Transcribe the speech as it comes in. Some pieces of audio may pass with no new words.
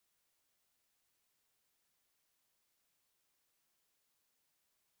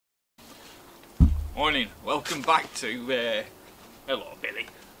Morning, welcome back to hello Billy.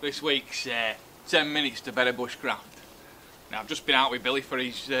 This week's 10 minutes to better bushcraft. Now I've just been out with Billy for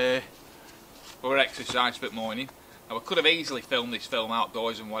his for exercise for the morning. Now I could have easily filmed this film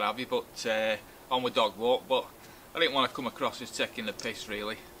outdoors and what have you, but on my dog walk, but I didn't want to come across as taking the piss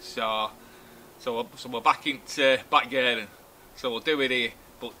really. So we're back into back garden. So we'll do it here.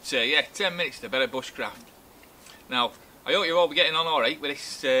 But yeah, 10 minutes to better bushcraft. Now I hope you're all getting on alright with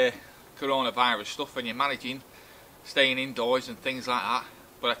this coronavirus stuff and you're managing staying indoors and things like that.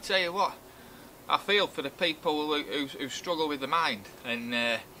 But I tell you what, I feel for the people who struggle with the mind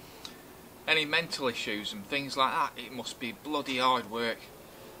and any mental issues and things like that. It must be bloody hard work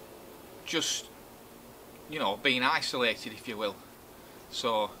just, you know, being isolated, if you will.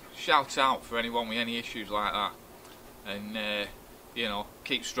 So shout out for anyone with any issues like that, and you know,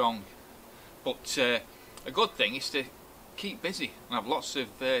 keep strong. But a good thing is to keep busy and have lots of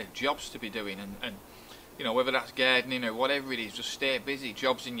jobs to be doing, and you know, whether that's gardening or whatever it is, just stay busy.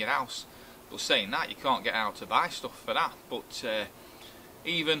 Jobs in your house. But saying that, you can't get out to buy stuff for that. But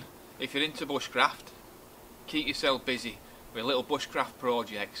even if you're into bushcraft, keep yourself busy with little bushcraft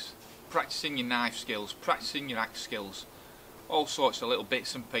projects, practicing your knife skills, practicing your axe skills, all sorts of little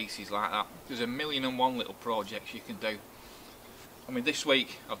bits and pieces like that. There's a million and one little projects you can do. I mean, this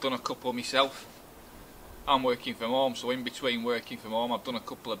week I've done a couple myself. I'm working from home, so in between working from home I've done a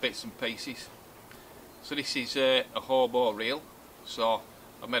couple of bits and pieces. So this is a hobo reel. So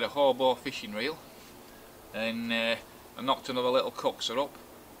I've made a hobo fishing reel, and I knocked another little coxer up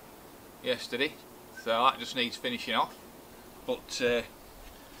yesterday, so that just needs finishing off. But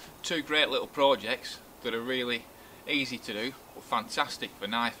two great little projects that are really easy to do but fantastic for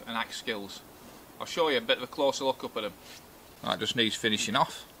knife and axe skills. I'll show you a bit of a closer look up at them. That just needs finishing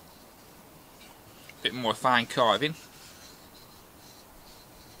off. Bit more fine carving.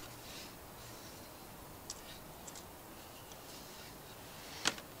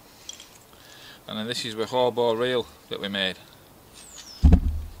 And then this is the hobo reel that we made.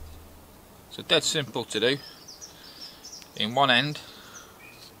 So dead simple to do. In one end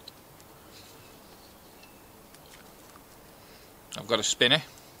I've got a spinner,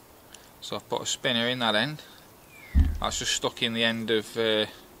 so I've put a spinner in that end. That's just stuck in the end of the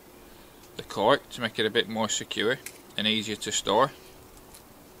cork to make it a bit more secure and easier to store.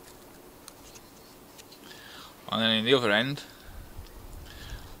 And then in the other end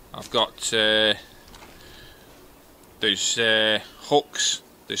I've got there's hooks,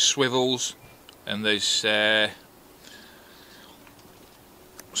 there's swivels, and there's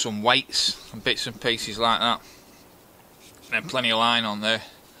some weights and bits and pieces like that, and plenty of line on there.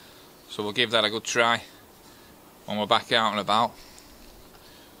 So we'll give that a good try when we're back out and about.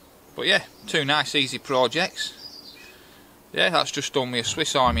 But yeah, two nice easy projects. Yeah, that's just done me a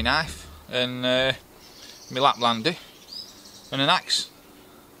Swiss Army knife and my Laplander and an axe,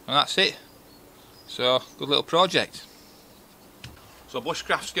 and that's it. So good little project. So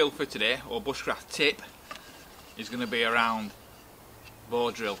bushcraft skill for today, or bushcraft tip, is going to be around bow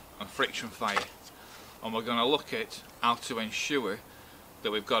drill and friction fire, and we're going to look at how to ensure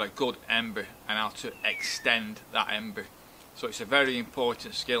that we've got a good ember and how to extend that ember. So it's a very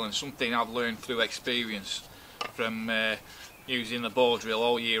important skill and something I've learned through experience from using the bow drill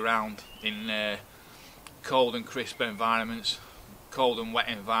all year round in cold and crisp environments, cold and wet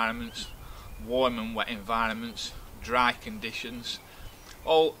environments, warm and wet environments, dry conditions.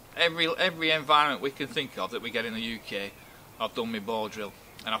 Every environment we can think of that we get in the UK, I've done my bow drill,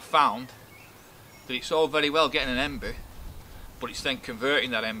 and I've found that it's all very well getting an ember, but it's then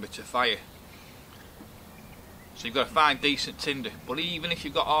converting that ember to fire. So you've got to find decent tinder, but even if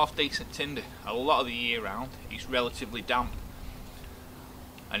you've got half decent tinder, a lot of the year round it's relatively damp,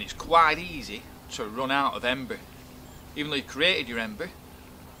 and it's quite easy to run out of ember. Even though you've created your ember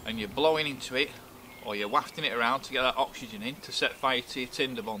and you're blowing into it, or you're wafting it around to get that oxygen in to set fire to your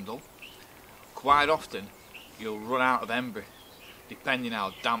tinder bundle, quite often you'll run out of ember depending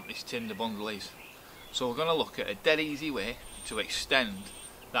how damp this tinder bundle is. So we're going to look at a dead easy way to extend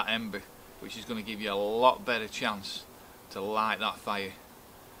that ember, which is going to give you a lot better chance to light that fire.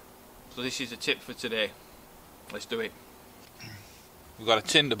 So this is the tip for today. Let's do it. We've got a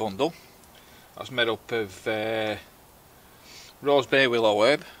tinder bundle that's made up of roseberry willow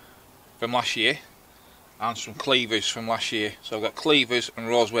herb from last year and some cleavers from last year. So I've got cleavers and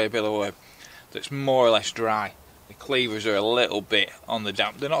roseberry willow herb that's more or less dry. The cleavers are a little bit on the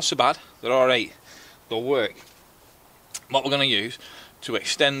damp. They're not so bad, they're alright, they'll work. What we're going to use to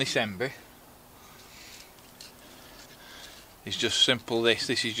extend this ember is just simple this.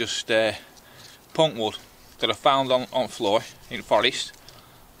 This is just punk wood that I found on floor in the forest.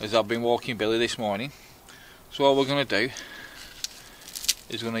 as I've been walking Billy this morning. So all we're going to do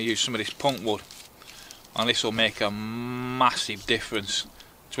is going to use some of this punk wood, and this will make a massive difference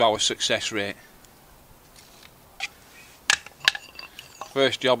to our success rate.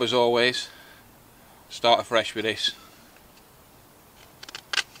 First job, as always, start afresh with this.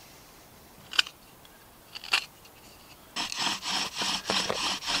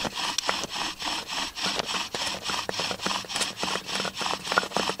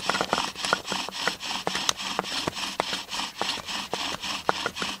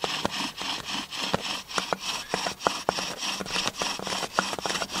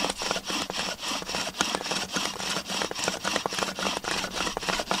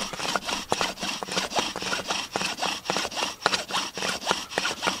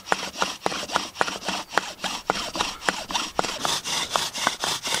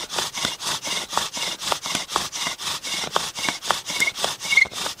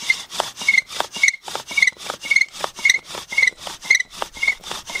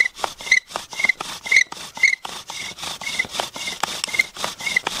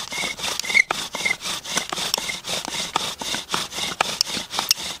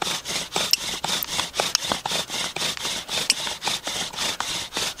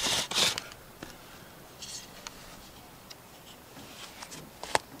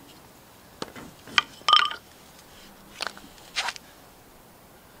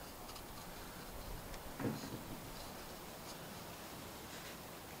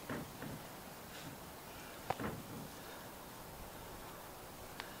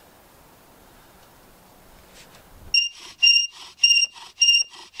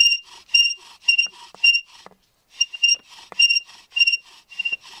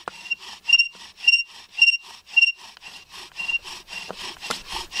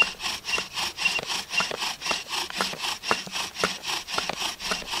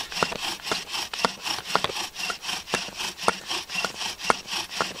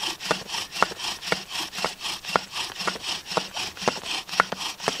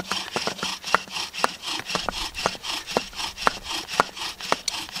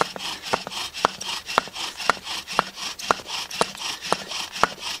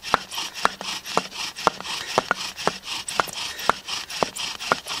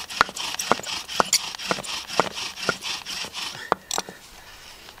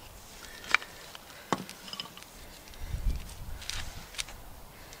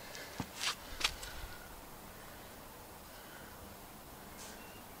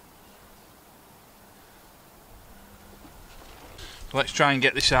 Let's try and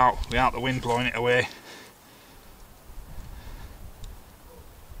get this out without the wind blowing it away.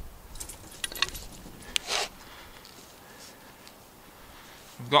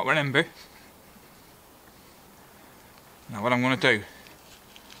 I've got an ember. Now what I'm going to do,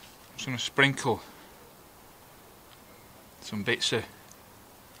 I'm just going to sprinkle some bits of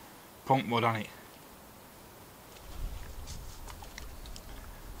punk wood on it.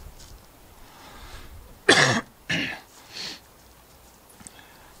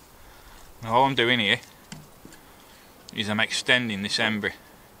 Now all I'm doing here is I'm extending this ember.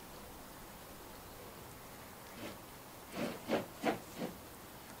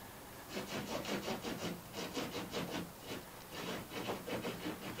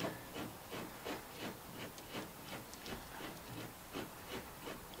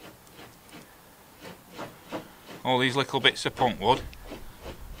 All these little bits of punk wood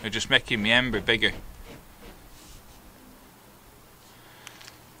are just making my ember bigger.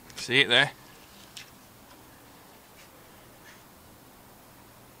 See it there?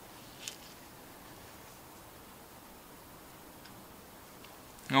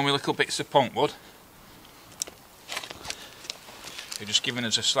 All my little bits of punk wood are just giving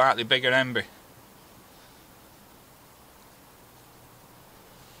us a slightly bigger ember.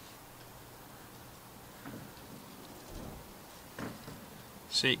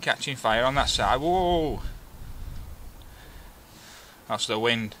 See it catching fire on that side. Whoa! That's the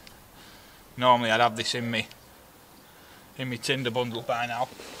wind. Normally I'd have this in me tinder bundle by now.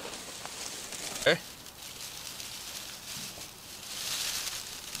 Okay.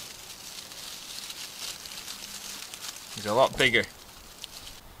 It's a lot bigger.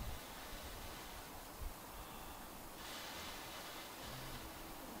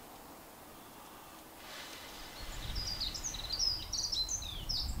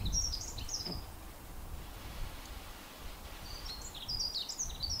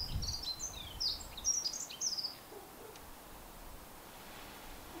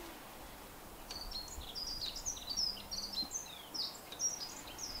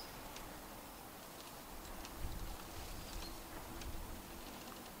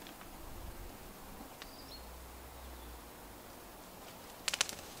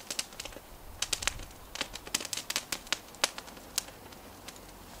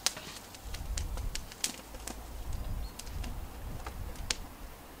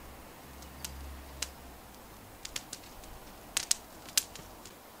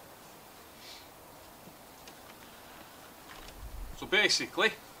 basically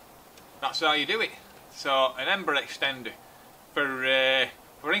that's how you do it. So an ember extender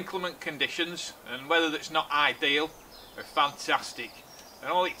for inclement conditions and weather that's not ideal are fantastic,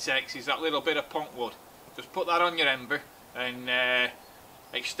 and all it takes is that little bit of punk wood. Just put that on your ember and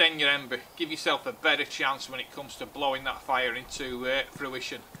extend your ember. Give yourself a better chance when it comes to blowing that fire into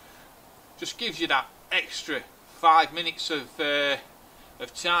fruition. Just gives you that extra 5 minutes of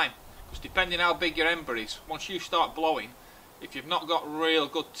time, because depending how big your ember is, once you start blowing, if you've not got real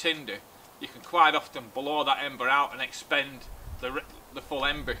good tinder, you can quite often blow that ember out and expend the full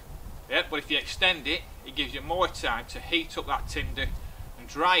ember. Yeah, but if you extend it, it gives you more time to heat up that tinder and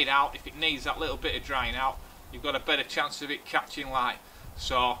dry it out. If it needs that little bit of drying out, you've got a better chance of it catching light.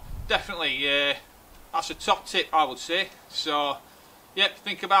 So definitely that's a top tip, I would say. So yep,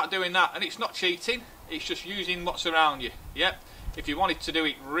 think about doing that, and it's not cheating, it's just using what's around you. Yep, if you wanted to do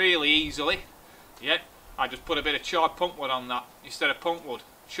it really easily, yep, I just put a bit of charred punk wood on that instead of punk wood.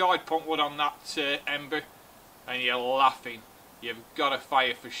 Charred punk wood on that ember, and you're laughing. You've got a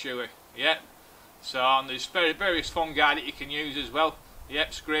fire for sure. Yep. So and there's various fungi that you can use as well.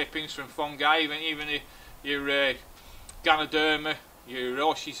 Yep, scrapings from fungi, even your Ganoderma, your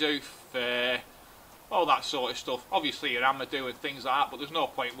Oshizoof, all that sort of stuff. Obviously your Amadou and things like that, but there's no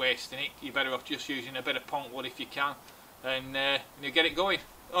point wasting it. You're better off just using a bit of punk wood if you can, and you get it going.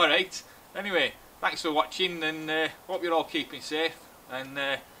 Alright, anyway, thanks for watching, and hope you're all keeping safe, and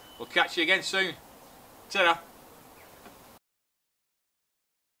we'll catch you again soon. Ta-ra.